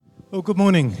Well, good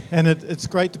morning, and it's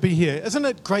great to be here. Isn't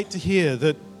it great to hear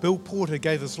that Bill Porter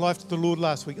gave his life to the Lord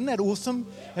last week? Isn't that awesome?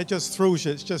 It just thrills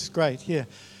you. It's just great, yeah.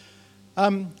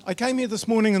 I came here this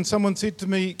morning and someone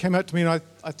came up to me, and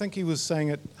I think he was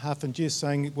saying it half in jest,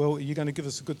 saying, well, are you going to give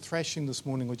us a good thrashing this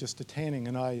morning or just a tanning?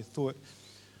 And I thought,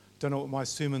 don't know what my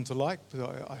sermons are like,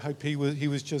 but I hope he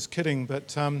was just kidding,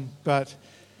 but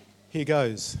here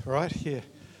goes, right? Here.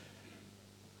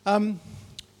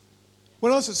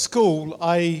 When I was at school,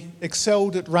 I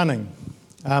excelled at running.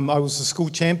 I was a school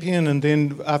champion, and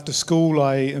then after school,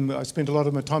 I spent a lot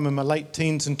of my time in my late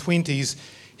teens and 20s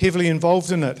heavily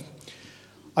involved in it.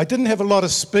 I didn't have a lot of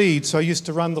speed, so I used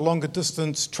to run the longer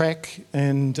distance track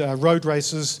and road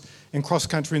races and cross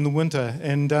country in the winter.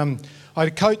 And I had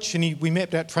a coach, and we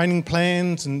mapped out training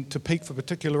plans and to peak for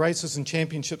particular races and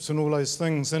championships and all those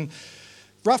things. And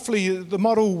roughly, the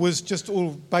model was just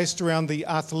all based around the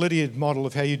Arthur Lydiard model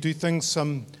of how you do things,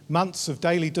 some months of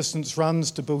daily distance runs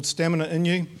to build stamina in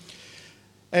you.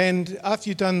 And after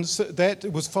you've done that,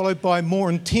 it was followed by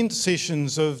more intense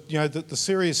sessions of, the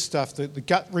serious stuff, the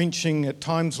gut-wrenching at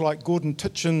times like Gordon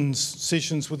Titchen's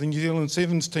sessions with the New Zealand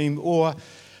Sevens team, or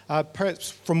perhaps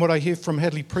from what I hear from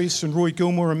Hadley Priest and Roy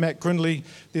Gilmore and Matt Grindley,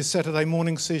 their Saturday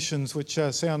morning sessions, which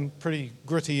sound pretty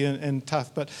gritty and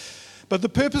tough. But the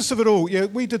purpose of it all,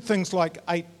 we did things like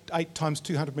 8 times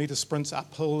 200 metre sprints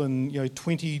uphill, and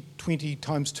 20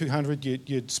 times 200.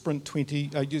 You'd sprint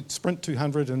 20, you'd sprint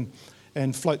 200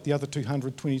 and float the other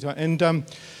 200 20 times, and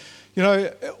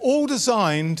all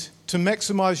designed to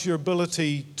maximise your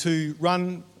ability to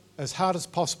run as hard as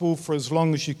possible for as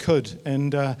long as you could.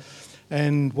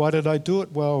 And why did I do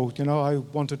it? Well, I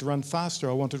wanted to run faster.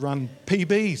 I wanted to run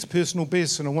PBs, personal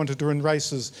bests, and I wanted to run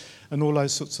races and all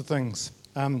those sorts of things.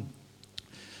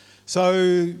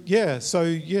 So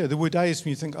there were days when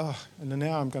you think, and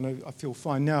now I feel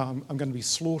fine now, I'm going to be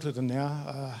slaughtered, and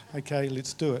now, okay,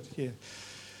 let's do it, yeah.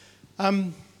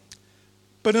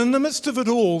 But in the midst of it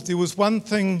all, there was one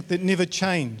thing that never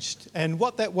changed, and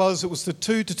what that was, it was the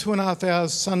 2 to 2.5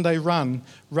 hours Sunday run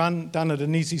done at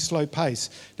an easy, slow pace.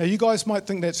 Now, you guys might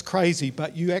think that's crazy,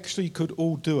 but you actually could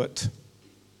all do it.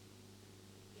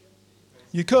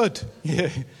 You could, yeah.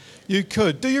 You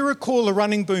could. Do you recall the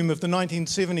running boom of the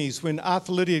 1970s when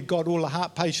Arthur Lydiard got all the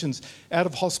heart patients out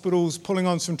of hospitals, pulling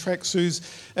on some tracksuits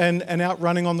and out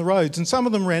running on the roads? And some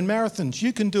of them ran marathons.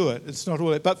 You can do it. It's not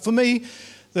all that. But for me,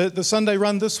 the Sunday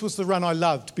run, this was the run I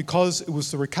loved because it was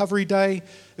the recovery day.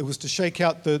 It was to shake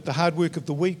out the hard work of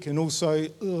the week and also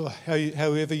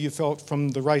however you felt from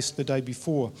the race the day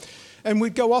before. And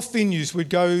we'd go off venues. We'd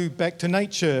go back to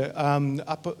nature,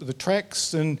 up at the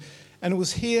tracks, and it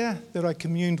was here that I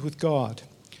communed with God.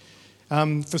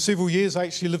 For several years, I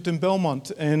actually lived in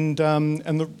Belmont, and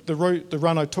the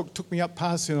run I took me up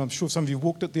past, and I'm sure some of you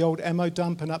walked at the old ammo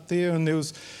dump and up there, and there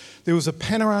was a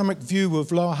panoramic view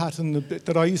of Lower Hutt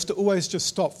that I used to always just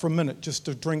stop for a minute just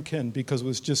to drink in because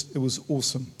it was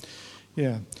awesome.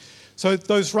 Yeah. So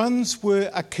those runs were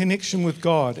a connection with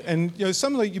God, and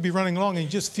some of you'd be running along and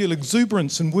you just feel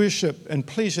exuberance and worship and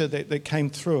pleasure that came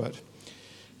through it.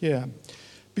 Yeah.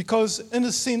 Because, in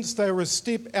a sense, they were a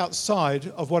step outside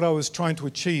of what I was trying to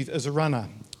achieve as a runner.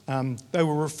 They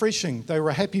were refreshing, they were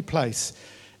a happy place,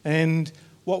 and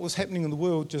what was happening in the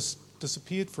world just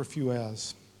disappeared for a few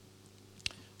hours.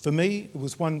 For me, it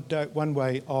was one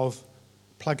way of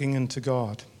plugging into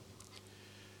God.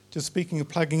 Just speaking of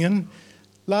plugging in,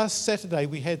 last Saturday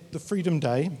we had the Freedom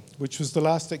Day, which was the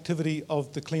last activity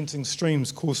of the Cleansing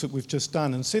Streams course that we've just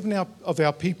done, and 7 of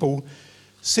our people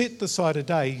set aside a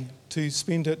day to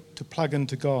spend it to plug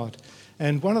into God.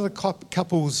 And one of the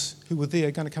couples who were there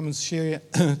are going to come and share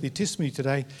their testimony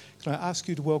today. Can I ask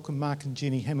you to welcome Mark and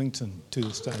Jenny Hamilton to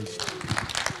the stage?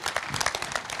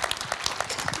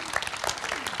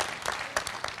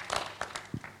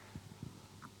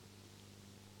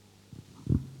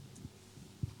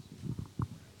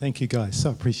 Thank you, guys. So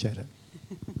appreciate it.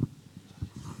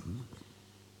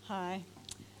 Hi.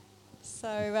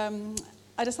 So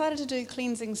I decided to do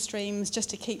Cleansing Streams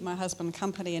just to keep my husband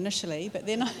company initially, but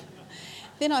then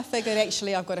I figured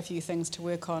actually I've got a few things to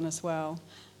work on as well.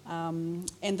 And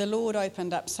the Lord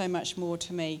opened up so much more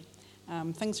to me.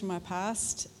 Things from my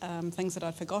past, things that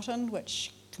I'd forgotten,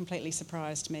 which completely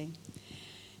surprised me.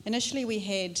 Initially we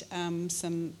had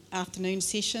some afternoon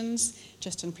sessions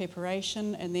just in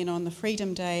preparation, and then on the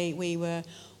Freedom Day we were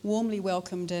warmly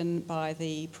welcomed in by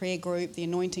the prayer group, the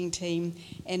anointing team,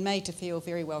 and made to feel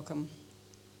very welcome.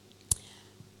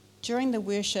 During the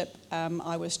worship,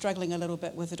 I was struggling a little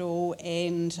bit with it all,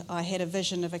 and I had a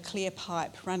vision of a clear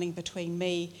pipe running between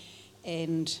me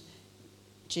and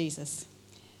Jesus.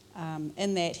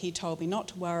 In that, he told me not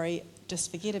to worry, just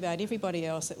forget about everybody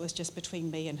else. It was just between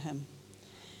me and him,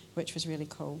 which was really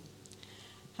cool.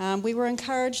 We were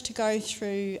encouraged to go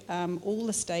through all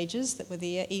the stages that were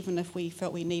there, even if we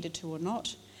felt we needed to or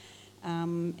not.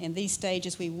 And these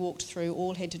stages we walked through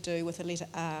all had to do with the letter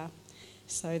R.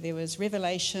 So there was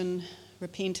revelation,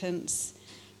 repentance,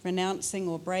 renouncing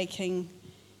or breaking,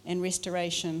 and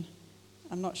restoration.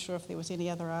 I'm not sure if there was any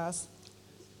other R's,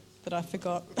 but I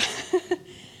forgot.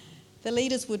 The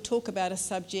leaders would talk about a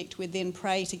subject, we'd then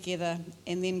pray together,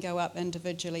 and then go up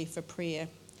individually for prayer.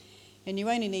 And you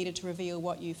only needed to reveal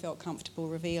what you felt comfortable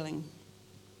revealing.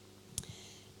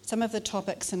 Some of the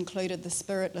topics included the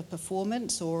spirit of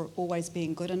performance, or always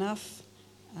being good enough,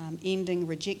 ending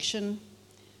rejection,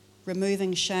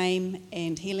 removing shame,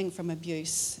 and healing from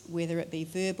abuse, whether it be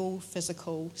verbal,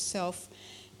 physical,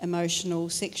 emotional,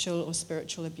 sexual, or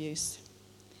spiritual abuse.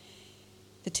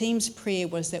 The team's prayer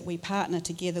was that we partner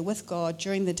together with God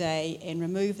during the day and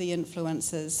remove the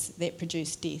influences that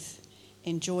produce death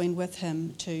and join with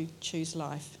him to choose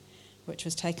life, which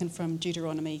was taken from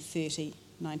Deuteronomy 30,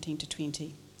 19 to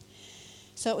 20.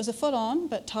 So it was a full-on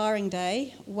but tiring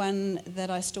day, one that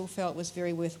I still felt was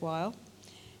very worthwhile.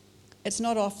 It's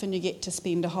not often you get to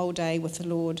spend a whole day with the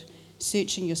Lord,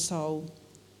 searching your soul,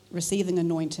 receiving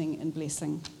anointing and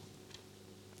blessing.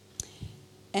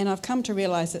 And I've come to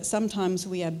realise that sometimes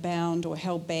we are bound or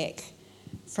held back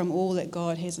from all that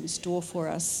God has in store for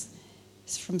us,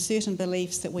 from certain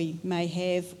beliefs that we may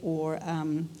have or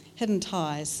hidden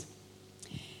ties.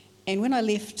 And when I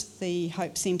left the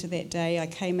Hope Centre that day, I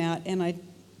came out and I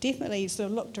definitely sort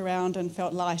of looked around and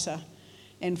felt lighter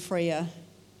and freer.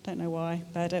 Don't know why,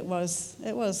 but it was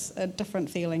a different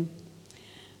feeling.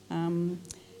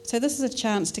 So this is a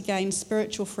chance to gain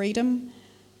spiritual freedom,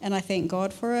 and I thank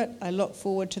God for it. I look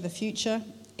forward to the future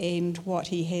and what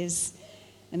he has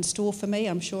in store for me.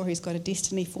 I'm sure he's got a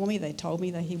destiny for me. They told me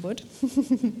that he would.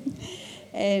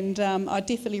 And I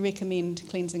definitely recommend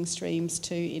Cleansing Streams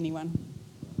to anyone.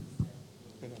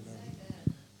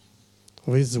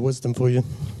 Well, here's the wisdom for you.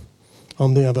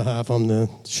 On the other half, I'm the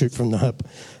shoot from the hip.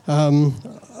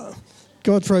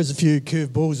 God throws a few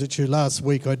curveballs at you. Last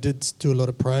week I did do a lot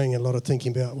of praying and a lot of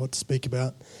thinking about what to speak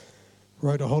about.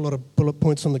 Wrote a whole lot of bullet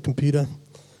points on the computer,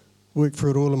 worked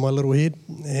through it all in my little head,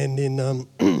 and then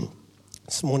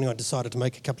this morning I decided to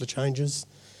make a couple of changes,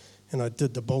 and I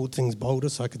did the bold things bolder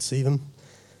so I could see them,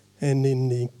 and then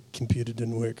the computer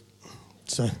didn't work.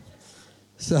 So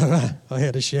I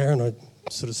had a shower and I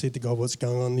sort of said to God, what's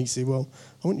going on? And he said, well,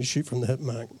 I want you to shoot from the hip,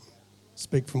 Mark.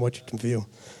 Speak from what you can feel.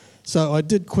 So I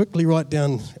did quickly write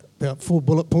down about 4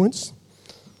 bullet points.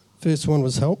 First one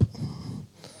was help.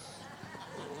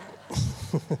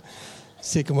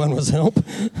 Second one was help.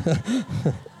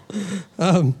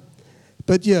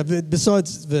 But yeah,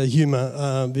 besides the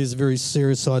humour, there's a very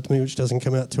serious side to me which doesn't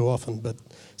come out too often, but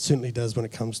certainly does when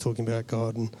it comes to talking about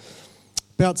God. And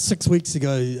about 6 weeks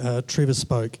ago, Trevor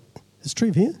spoke. Is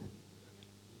Trev here?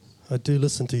 I do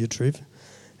listen to you, Trev.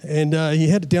 And he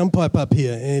had a downpipe up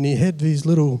here, and he had these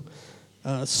little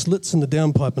slits in the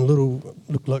downpipe and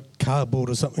looked like cardboard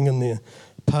or something in there,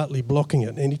 partly blocking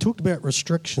it. And he talked about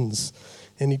restrictions,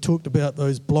 and he talked about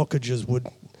those blockages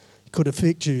could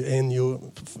affect you, and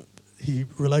he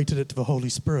related it to the Holy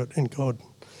Spirit and God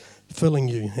filling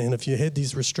you. And if you had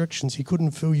these restrictions, he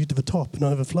couldn't fill you to the top and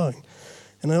overflowing.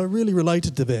 And I really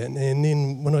related to that. And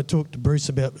then when I talked to Bruce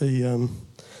about the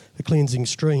cleansing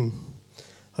stream,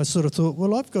 I sort of thought,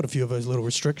 well, I've got a few of those little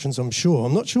restrictions, I'm sure.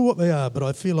 I'm not sure what they are, but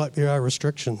I feel like there are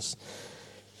restrictions.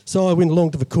 So I went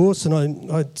along to the course, and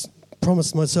I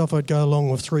promised myself I'd go along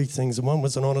with 3 things. And one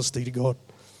was an honesty to God.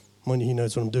 Mind you, he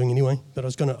knows what I'm doing anyway. But I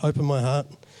was going to open my heart,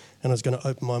 and I was going to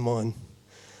open my mind.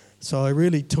 So I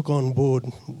really took on board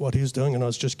what he was doing, and I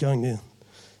was just going there.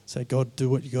 Say, God, do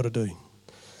what you got to do.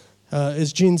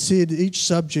 As Jen said, each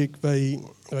subject they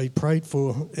prayed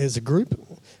for as a group.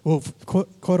 Well,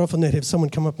 quite often they'd have someone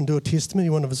come up and do a testimony,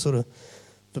 one of the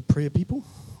prayer people.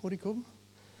 What do you call them?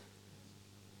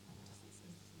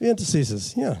 The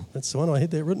intercessors. Yeah, that's the one. I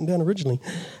had that written down originally.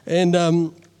 And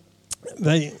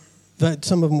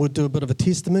some of them would do a bit of a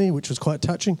testimony, which was quite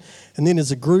touching. And then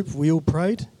as a group, we all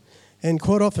prayed. And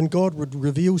quite often God would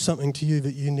reveal something to you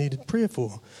that you needed prayer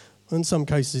for. In some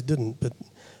cases it didn't.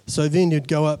 So then you'd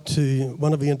go up to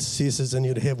one of the intercessors and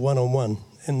you'd have one-on-one,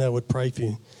 and they would pray for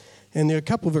you. And there were a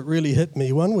couple that really hit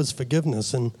me. One was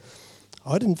forgiveness, and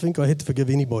I didn't think I had to forgive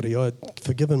anybody. I'd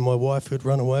forgiven my wife who'd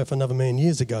run away with another man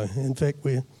years ago. In fact,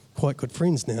 we're quite good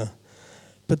friends now.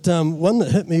 But one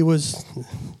that hit me was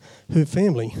her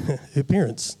family, her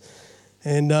parents.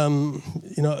 And,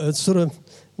 it's sort of,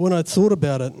 when I thought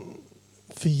about it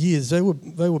for years, they were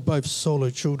both solo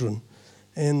children.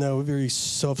 and they were very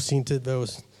self-centered.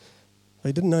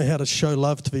 They didn't know how to show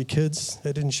love to their kids.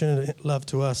 They didn't show love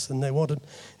to us, and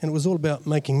it was all about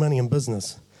making money in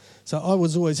business. So I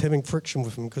was always having friction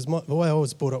with them because the way I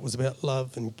was brought up was about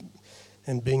love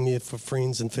and being there for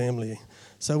friends and family.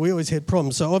 So we always had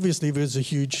problems. So obviously there was a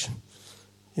huge,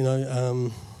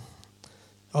 I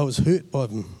was hurt by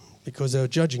them because they were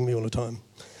judging me all the time.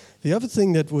 The other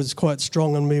thing that was quite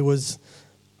strong on me was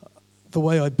the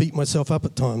way I beat myself up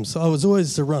at times. I was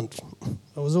always the runt.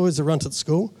 I was always the runt at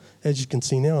school. As you can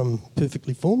see now, I'm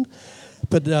perfectly formed.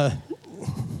 But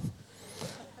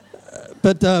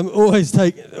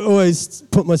always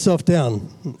put myself down.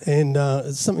 And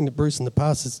it's something that Bruce in the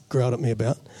past has growled at me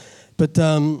about. But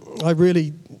I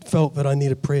really felt that I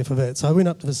needed prayer for that. So I went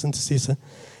up to this intercessor,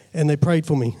 and they prayed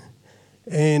for me.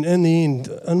 And in the end,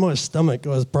 in my stomach, I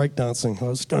was breakdancing. I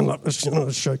was going like this, I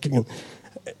was shaking,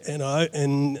 and I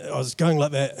was going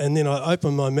like that. And then I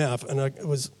opened my mouth, and it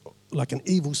was like an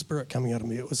evil spirit coming out of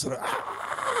me. It was sort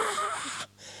of,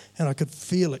 and I could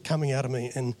feel it coming out of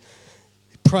me. And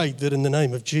prayed that in the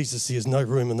name of Jesus, there's no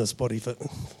room in this body for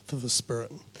the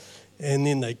spirit. And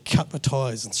then they cut the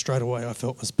ties, and straight away I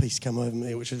felt this peace come over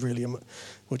me, which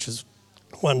is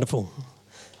wonderful.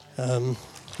 And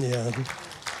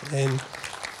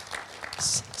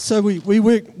so we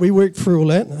worked through all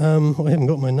that. I haven't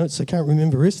got my notes, so I can't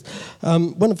remember the rest.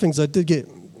 One of the things I did get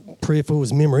prayer for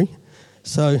was memory.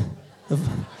 So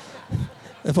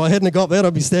if I hadn't got that,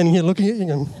 I'd be standing here looking at you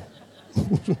going...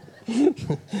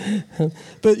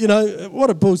 But, what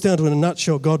it boils down to in a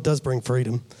nutshell, God does bring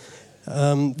freedom.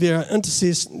 There are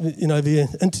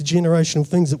intergenerational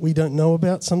things that we don't know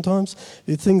about sometimes.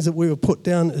 There are things that we were put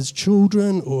down as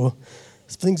children or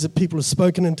things that people have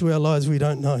spoken into our lives we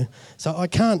don't know. So I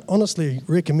can't honestly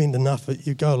recommend enough that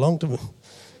you go along to,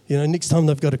 next time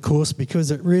they've got a course,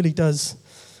 because it really does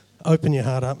open your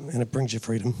heart up and it brings you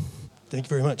freedom. Thank you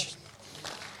very much.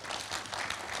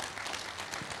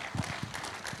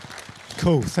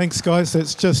 Cool. Thanks, guys.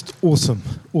 That's just awesome.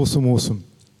 Awesome.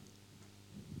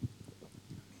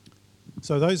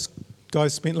 So those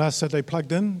guys spent last Saturday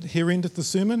plugged in. Here ended the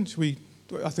sermon.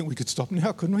 I think we could stop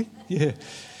now, couldn't we? Yeah.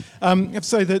 I have to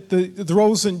say that the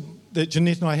roles that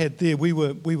Jeanette and I had there, we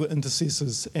were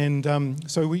intercessors, and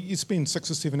so you spend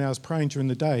 6 or 7 hours praying during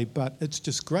the day, but it's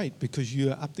just great because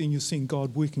you're up there and you're seeing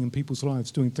God working in people's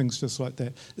lives, doing things just like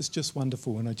that. It's just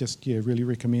wonderful, and I just really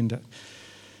recommend it.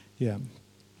 Yeah.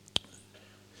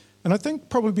 And I think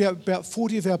probably about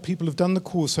 40 of our people have done the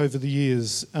course over the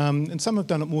years, and some have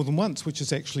done it more than once, which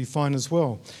is actually fine as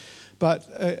well. But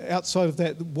outside of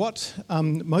that, what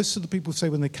most of the people say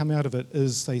when they come out of it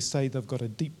is they say they've got a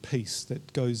deep peace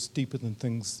that goes deeper than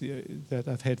things that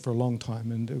they've had for a long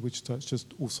time, and which is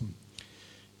just awesome.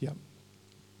 Yeah.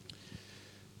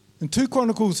 In 2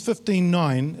 Chronicles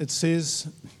 15:9, it says,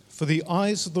 "For the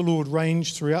eyes of the Lord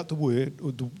range throughout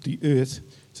the earth,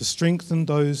 to strengthen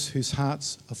those whose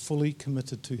hearts are fully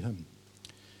committed to him."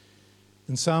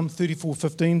 And Psalm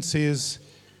 34:15 says,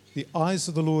 "The eyes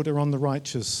of the Lord are on the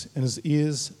righteous, and his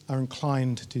ears are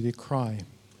inclined to their cry."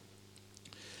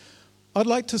 I'd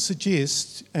like to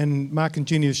suggest, and Mark and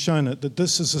Jenny have shown it, that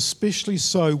this is especially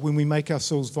so when we make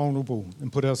ourselves vulnerable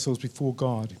and put ourselves before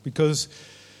God. Because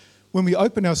when we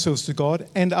open ourselves to God,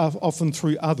 and often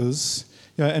through others,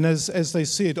 and as they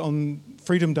said on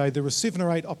Freedom Day, there were 7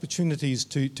 or 8 opportunities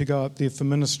to go up there for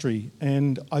ministry.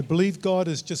 And I believe God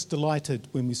is just delighted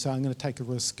when we say, I'm going to take a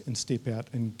risk and step out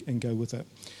and go with it.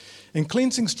 And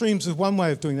cleansing streams is one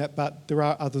way of doing that, but there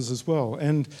are others as well.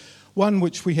 And one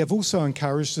which we have also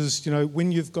encouraged is,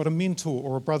 when you've got a mentor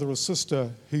or a brother or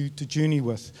sister to journey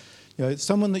with,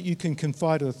 someone that you can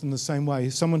confide with in the same way,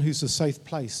 someone who's a safe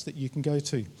place that you can go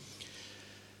to.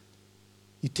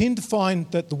 You tend to find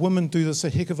that the women do this a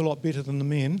heck of a lot better than the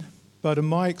men, but in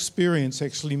my experience,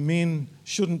 actually, men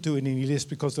shouldn't do it any less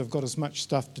because they've got as much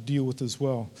stuff to deal with as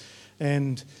well.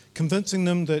 And convincing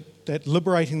them that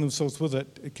liberating themselves with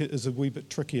it is a wee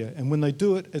bit trickier. And when they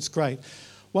do it, it's great.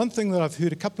 One thing that I've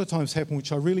heard a couple of times happen,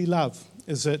 which I really love,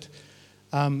 is that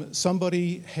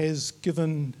somebody has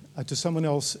given to someone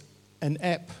else an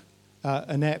app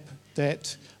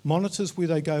that monitors where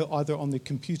they go either on their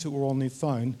computer or on their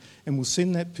phone, and will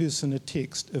send that person a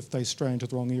text if they stray into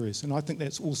the wrong areas. And I think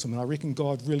that's awesome, and I reckon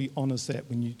God really honours that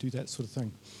when you do that sort of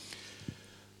thing.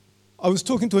 I was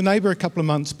talking to a neighbour a couple of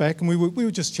months back, and we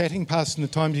were just chatting, passing the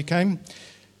time he came,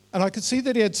 and I could see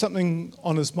that he had something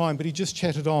on his mind, but he just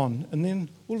chatted on, and then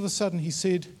all of a sudden he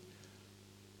said,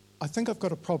 I think I've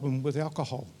got a problem with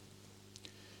alcohol.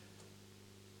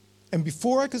 And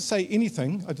before I could say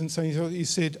anything, I didn't say anything, he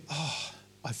said,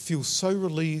 I feel so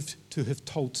relieved to have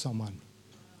told someone.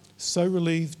 So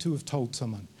relieved to have told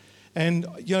someone. And,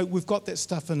 we've got that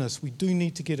stuff in us. We do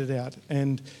need to get it out,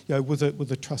 and, with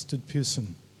a trusted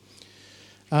person.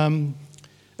 And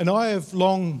I have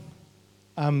long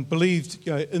believed,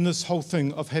 in this whole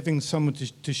thing of having someone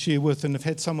to share with, and have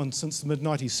had someone since the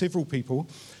mid-90s, several people.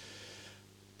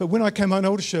 But when I came on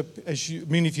eldership, as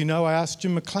many of you know, I asked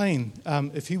Jim McLean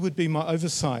if he would be my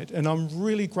oversight. And I'm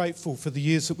really grateful for the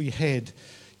years that we had,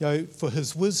 for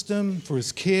his wisdom, for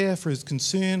his care, for his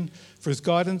concern, for his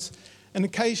guidance. And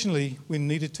occasionally, when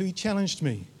needed to, he challenged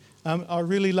me. I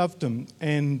really loved him,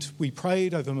 and we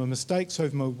prayed over my mistakes,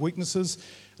 over my weaknesses,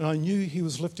 and I knew he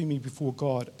was lifting me before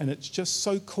God. And it's just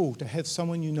so cool to have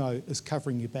someone is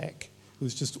covering your back. It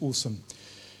was just awesome.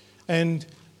 And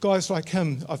guys like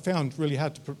him, I found really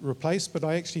hard to replace, but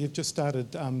I actually have just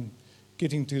started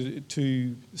getting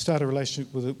to start a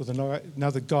relationship with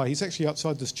another guy. He's actually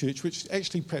outside this church, which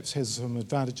actually perhaps has some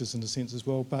advantages in a sense as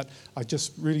well, but I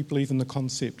just really believe in the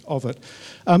concept of it.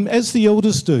 As the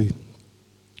elders do.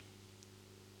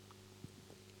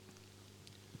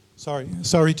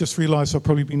 Sorry, just realised I've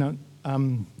probably been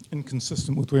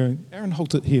inconsistent with where... Aaron,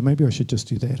 hold it here. Maybe I should just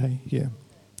do that, hey?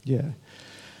 Yeah.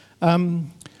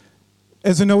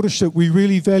 As an eldership, we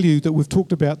really value that we've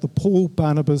talked about the Paul,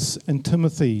 Barnabas and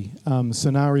Timothy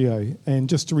scenario. And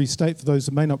just to restate for those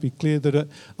that may not be clear, that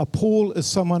a Paul is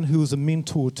someone who is a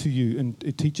mentor to you and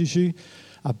it teaches you.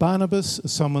 A Barnabas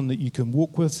is someone that you can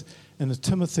walk with. And a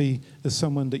Timothy is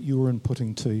someone that you are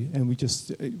inputting to. And we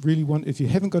just really want, if you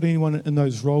haven't got anyone in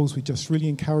those roles, we just really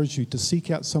encourage you to seek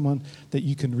out someone that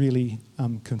you can really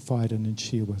confide in and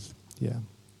share with. Yeah.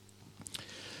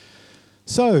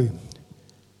 So...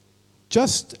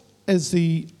 just as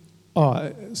a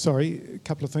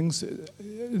couple of things.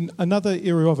 Another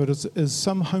area of it is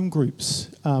some home groups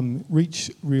reach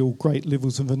real great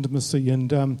levels of intimacy,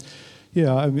 and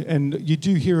and you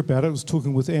do hear about it. I was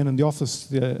talking with Anne in the office,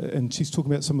 and she's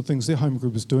talking about some of the things their home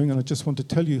group is doing, and I just want to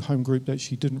tell you, home group, that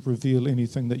she didn't reveal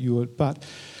anything that you would, but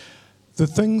the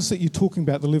things that you're talking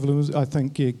about, the level of, I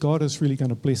think, God is really going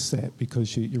to bless that,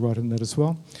 because you're right in that as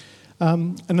well.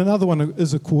 And another one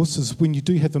is, of course, is when you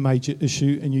do have a major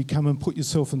issue and you come and put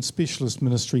yourself in specialist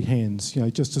ministry hands.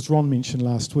 Just as Ron mentioned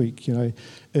last week,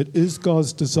 it is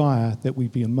God's desire that we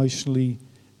be emotionally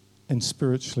and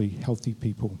spiritually healthy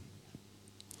people.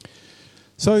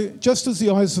 So just as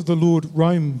the eyes of the Lord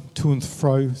roam to and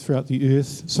fro throughout the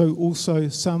earth, so also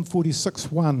Psalm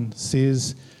 46:1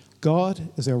 says, God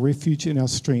is our refuge and our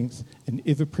strength and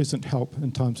ever-present help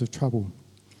in times of trouble.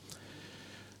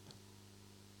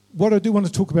 What I do want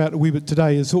to talk about a wee bit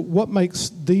today is what makes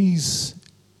these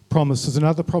promises and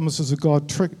other promises of God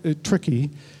tricky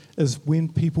is when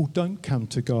people don't come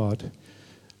to God.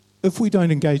 If we don't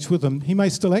engage with Him, He may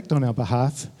still act on our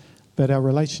behalf, but our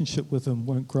relationship with Him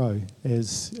won't grow,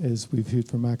 as we've heard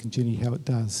from Mark and Jenny how it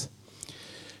does.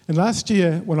 And last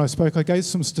year, when I spoke, I gave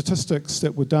some statistics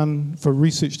that were done for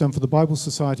research done for the Bible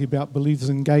Society about believers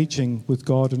engaging with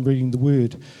God and reading the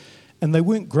Word. And they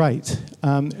weren't great.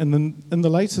 And then in the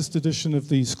latest edition of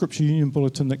the Scripture Union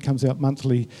Bulletin that comes out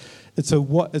monthly, it's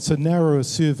a narrower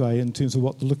survey in terms of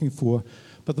what they're looking for,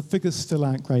 but the figures still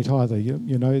aren't great either.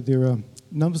 There are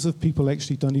numbers of people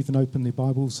actually don't even open their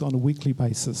Bibles on a weekly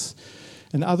basis.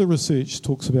 And other research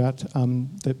talks about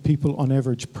that people on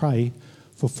average pray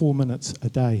for 4 minutes a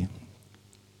day.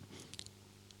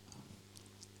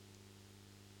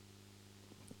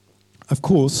 Of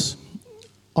course,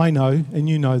 I know, and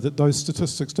you know, that those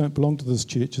statistics don't belong to this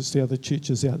church. It's the other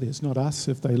churches out there. It's not us.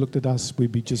 If they looked at us,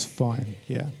 we'd be just fine,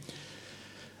 yeah.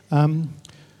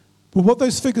 But what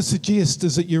those figures suggest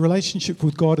is that your relationship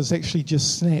with God is actually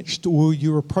just snatched, or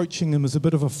you're approaching Him as a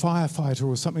bit of a firefighter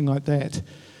or something like that.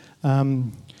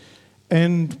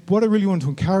 And what I really want to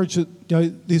encourage is,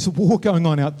 there's a war going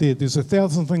on out there. There's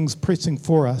 1,000 things pressing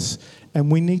for us,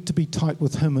 and we need to be tight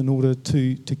with Him in order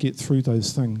to get through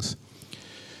those things.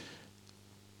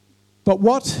 But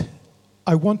what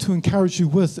I want to encourage you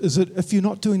with is that if you're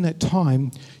not doing that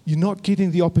time, you're not getting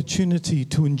the opportunity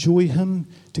to enjoy Him,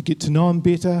 to get to know Him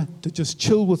better, to just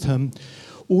chill with Him,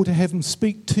 or to have Him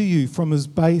speak to you from His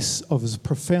base of His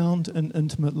profound and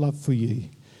intimate love for you.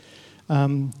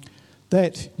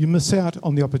 That you miss out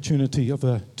on the opportunity of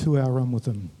a 2-hour run with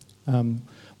Him,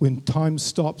 when time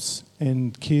stops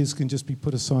and cares can just be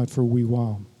put aside for a wee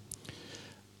while.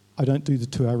 I don't do the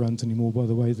 2-hour runs anymore, by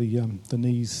the way. The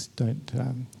knees don't.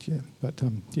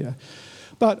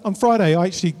 But on Friday, I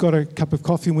actually got a cup of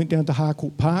coffee and went down to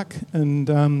Harcourt Park and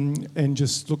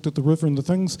just looked at the river and the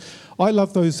things. I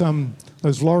love those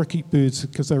lorikeet birds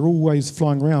because they're always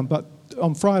flying around. But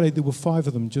on Friday, there were 5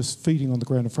 of them just feeding on the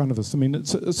ground in front of us. I mean,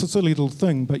 it's a silly little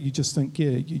thing, but you just think,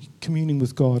 you're communing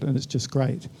with God, and it's just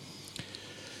great.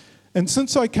 And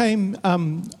since I came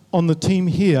on the team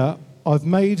here, I've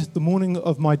made the morning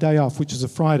of my day off, which is a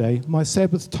Friday, my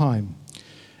Sabbath time.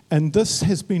 And this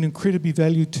has been incredibly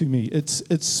valued to me.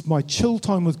 It's my chill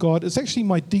time with God. It's actually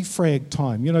my defrag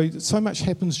time. You know, so much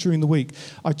happens during the week.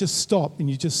 I just stop and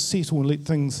you just settle and let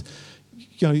things,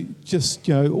 all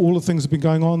the things that have been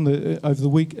going on over the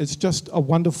week. It's just a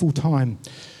wonderful time.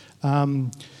 So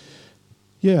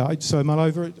I mull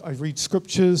over it. I read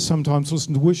scriptures, sometimes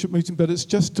listen to worship meeting, but it's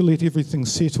just to let everything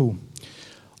settle.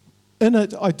 In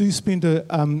it, I do spend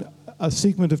a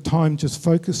segment of time just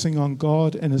focusing on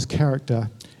God and His character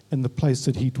and the place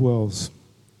that He dwells.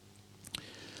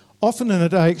 Often in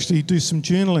it, I actually do some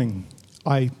journaling.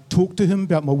 I talk to Him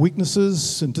about my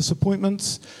weaknesses and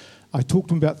disappointments. I talk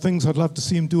to Him about things I'd love to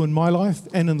see Him do in my life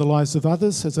and in the lives of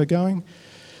others as they're going.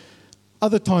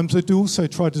 Other times, I do also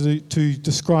try to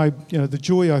describe, the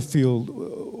joy I feel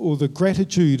or the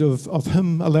gratitude of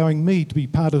Him allowing me to be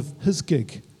part of His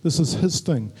gig. This is His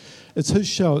thing. It's His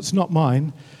show. It's not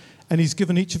mine. And He's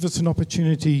given each of us an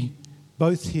opportunity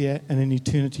both here and in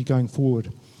eternity going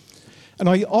forward. And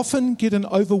I often get an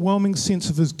overwhelming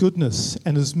sense of His goodness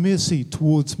and His mercy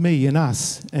towards me and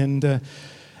us, and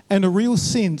a real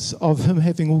sense of Him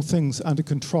having all things under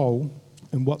control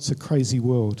in what's a crazy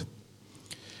world.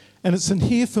 And it's in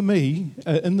here for me,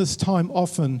 in this time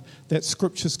often, that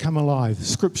scriptures come alive.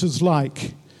 Scriptures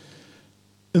like,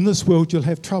 in this world you'll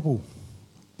have trouble,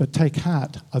 but take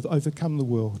heart, I've overcome the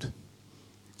world.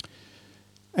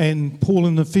 And Paul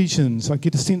in Ephesians, I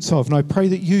get a sense of, and I pray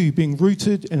that you, being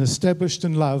rooted and established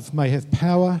in love, may have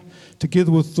power,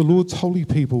 together with the Lord's holy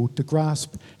people, to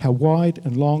grasp how wide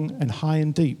and long and high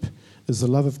and deep is the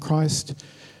love of Christ,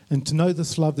 and to know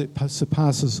this love that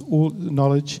surpasses all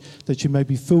knowledge, that you may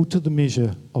be filled to the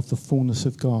measure of the fullness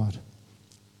of God.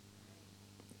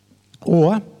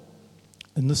 Or,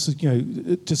 and this is,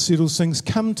 it just settles things,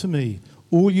 come to me,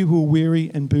 all you who are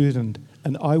weary and burdened,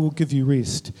 and I will give you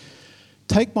rest.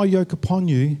 Take my yoke upon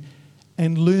you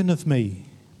and learn of me,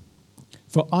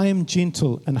 for I am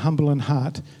gentle and humble in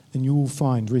heart, and you will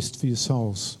find rest for your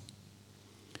souls.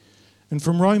 And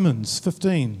from Romans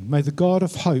 15, may the God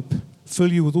of hope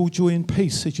fill you with all joy and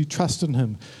peace as you trust in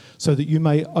Him, so that you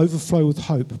may overflow with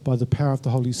hope by the power of the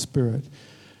Holy Spirit.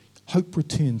 Hope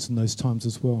returns in those times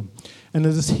as well. And it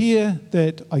is here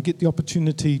that I get the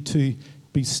opportunity to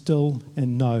be still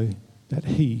and know that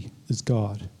He is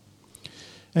God.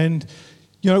 And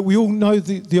we all know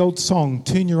the old song,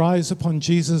 turn your eyes upon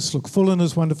Jesus, look full in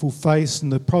His wonderful face,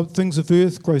 and the things of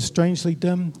earth grow strangely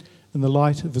dim in the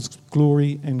light of His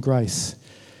glory and grace.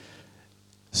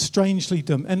 Strangely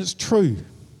dim, and it's true.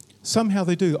 Somehow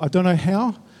they do. I don't know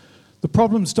how. The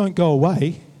problems don't go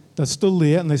away. They're still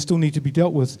there and they still need to be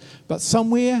dealt with. But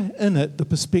somewhere in it, the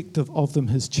perspective of them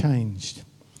has changed.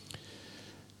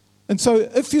 And so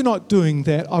if you're not doing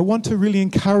that, I want to really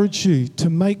encourage you to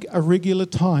make a regular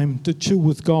time to chill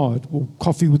with God or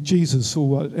coffee with Jesus.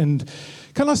 And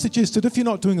can I suggest that if you're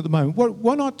not doing it at the moment,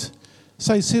 why not,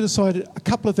 say, set aside a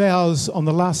couple of hours on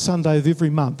the last Sunday of every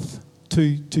month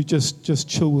to just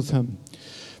chill with Him?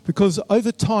 Because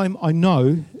over time, I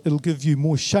know it'll give you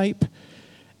more shape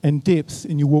and depth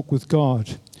in your walk with God.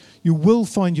 You will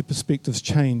find your perspectives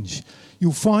change.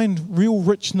 You'll find real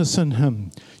richness in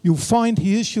Him. You'll find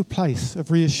He is your place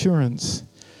of reassurance.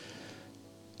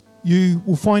 You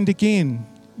will find again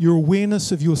your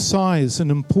awareness of your size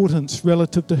and importance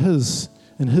relative to His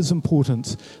and His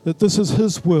importance, that this is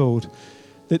His world,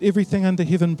 that everything under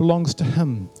heaven belongs to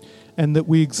Him, and that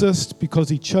we exist because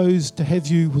He chose to have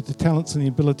you with the talents and the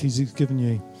abilities He's given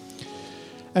you.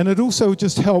 And it also will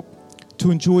just help to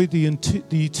enjoy the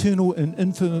eternal and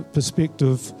infinite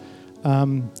perspective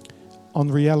on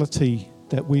reality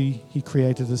that He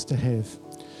created us to have.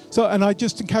 So, and I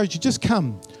just encourage you, just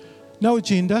come. No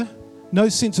agenda, no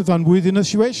sense of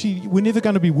unworthiness. We're never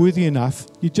going to be worthy enough.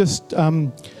 You just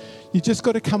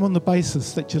got to come on the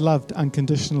basis that you're loved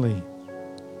unconditionally.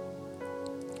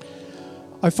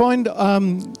 I find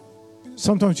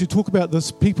sometimes you talk about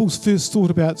this, people's first thought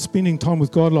about spending time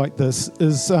with God like this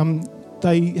is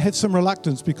they have some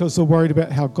reluctance because they're worried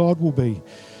about how God will be.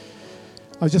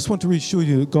 I just want to reassure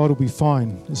you that God will be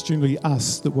fine. It's generally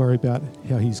us that worry about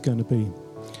how He's going to be.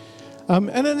 And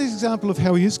an example of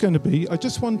how He is going to be, I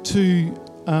just want to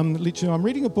let you know, I'm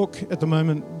reading a book at the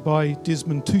moment by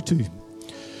Desmond Tutu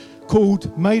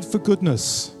called Made for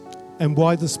Goodness and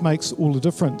Why This Makes All the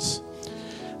Difference.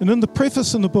 And in the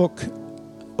preface in the book,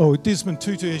 Desmond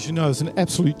Tutu, as you know, is an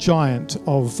absolute giant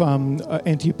of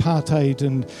anti-apartheid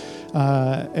and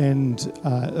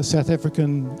a South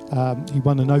African. He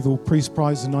won a Nobel Peace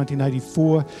Prize in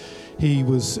 1984. He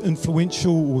was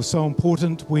influential or so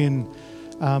important when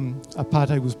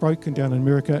apartheid was broken down in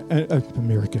America.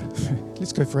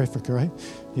 Let's go for Africa, eh?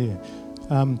 Yeah.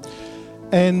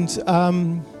 And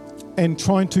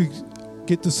trying to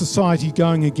get the society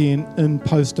going again in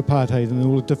post-apartheid and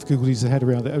all the difficulties they had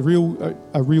around it. A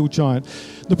real giant.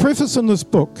 The preface in this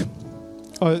book,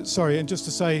 and just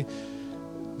to say,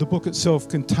 the book itself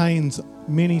contains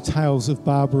many tales of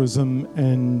barbarism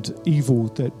and evil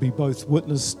that we both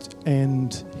witnessed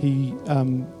and he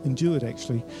endured,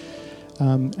 actually,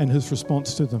 and his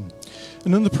response to them.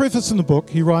 And in the preface in the book,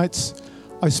 he writes,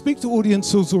 "I speak to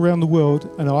audiences around the world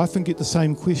and I often get the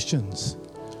same questions.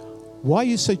 Why are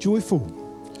you so joyful?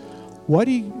 Why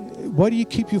do you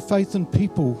keep your faith in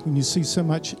people when you see so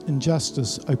much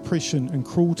injustice, oppression and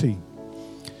cruelty?"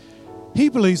 He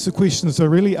believes the questions they're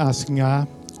really asking are,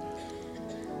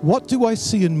 what do I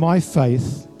see in my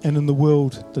faith and in the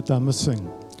world that they're missing?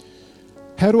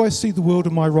 How do I see the world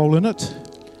and my role in it?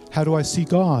 How do I see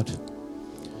God?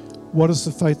 What is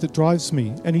the faith that drives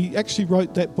me? And he actually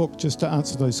wrote that book just to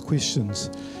answer those questions.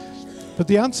 But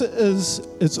the answer is,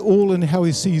 it's all in how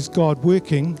he sees God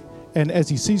working, and as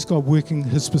he sees God working,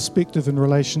 his perspective in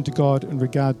relation to God in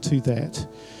regard to that.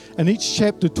 And each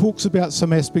chapter talks about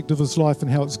some aspect of his life and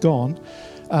how it's gone.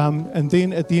 And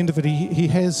then at the end of it, he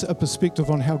has a perspective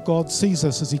on how God sees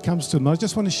us as he comes to him. I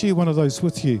just want to share one of those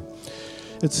with you.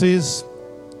 It says,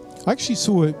 I actually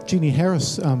saw Jenny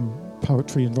Harris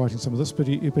poetry in writing some of this, but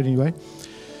anyway.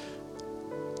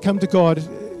 Come to God.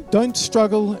 Don't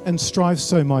struggle and strive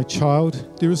so, my child.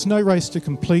 There is no race to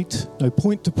complete, no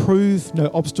point to prove,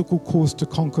 no obstacle course to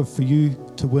conquer for you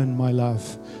to win, my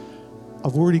love.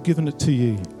 I've already given it to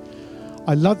you.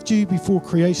 I loved you before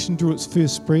creation drew its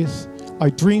first breath. I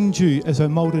dreamed you as I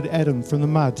moulded Adam from the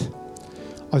mud.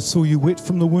 I saw you wet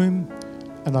from the womb,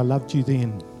 and I loved you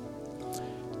then.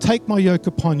 Take my yoke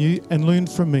upon you and learn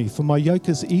from me, for my yoke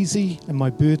is easy and my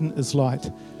burden is light.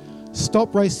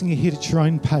 Stop racing ahead at your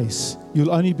own pace.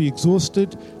 You'll only be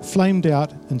exhausted, flamed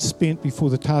out, and spent before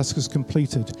the task is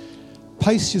completed.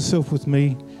 Pace yourself with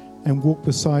me and walk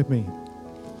beside me.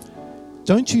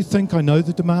 Don't you think I know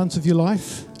the demands of your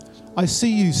life? I see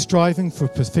you striving for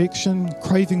perfection,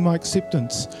 craving my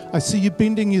acceptance. I see you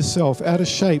bending yourself out of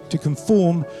shape to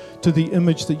conform to the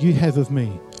image that you have of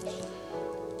me.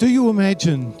 Do you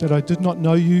imagine that I did not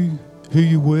know you, who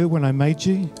you were when I made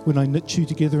you, when I knit you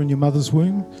together in your mother's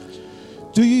womb?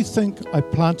 Do you think I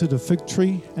planted a fig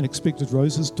tree and expected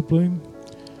roses to bloom?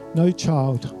 No,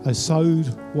 child, I sowed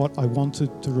what I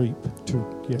wanted to reap. Do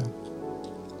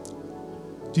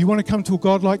you want to come to a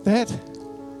God like that?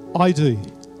 I do.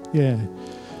 Yeah.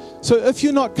 So if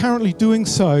you're not currently doing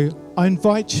so, I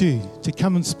invite you to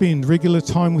come and spend regular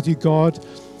time with your God,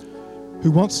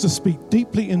 who wants to speak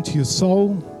deeply into your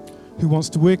soul, who wants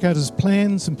to work out his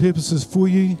plans and purposes for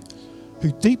you,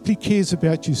 who deeply cares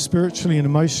about you spiritually and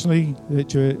emotionally,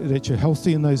 that you're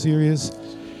healthy in those areas,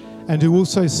 and who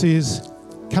also says,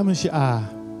 come as you are,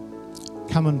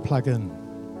 come and plug in.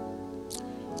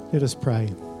 Let us pray.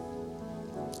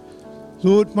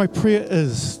 Lord, my prayer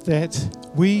is that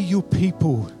we, your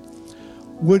people,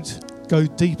 would go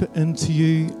deeper into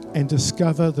you and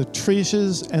discover the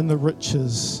treasures and the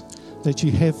riches that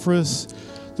you have for us,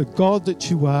 the God that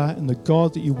you are and the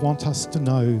God that you want us to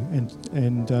know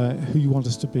and who you want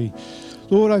us to be.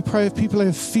 Lord, I pray if people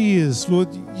have fears, Lord,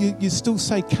 you still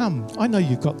say, come. I know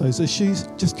you've got those issues,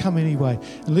 just come anyway.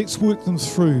 And let's work them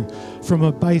through from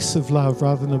a base of love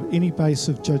rather than any base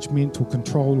of judgmental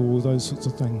control or all those sorts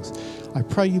of things. I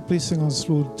pray your blessing on us,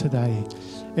 Lord, today.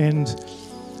 And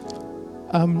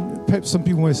perhaps some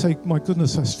people may say, my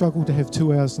goodness, I struggle to have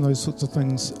 2 hours and those sorts of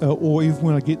things. Or even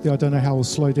when I get there, I don't know how I'll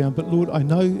slow down. But Lord, I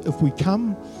know if we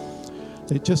come,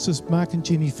 that just as Mark and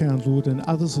Jenny found, Lord, and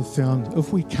others have found,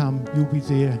 if we come, you'll be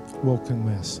there welcoming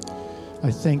us.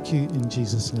 I thank you in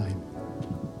Jesus' name.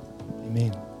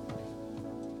 Amen.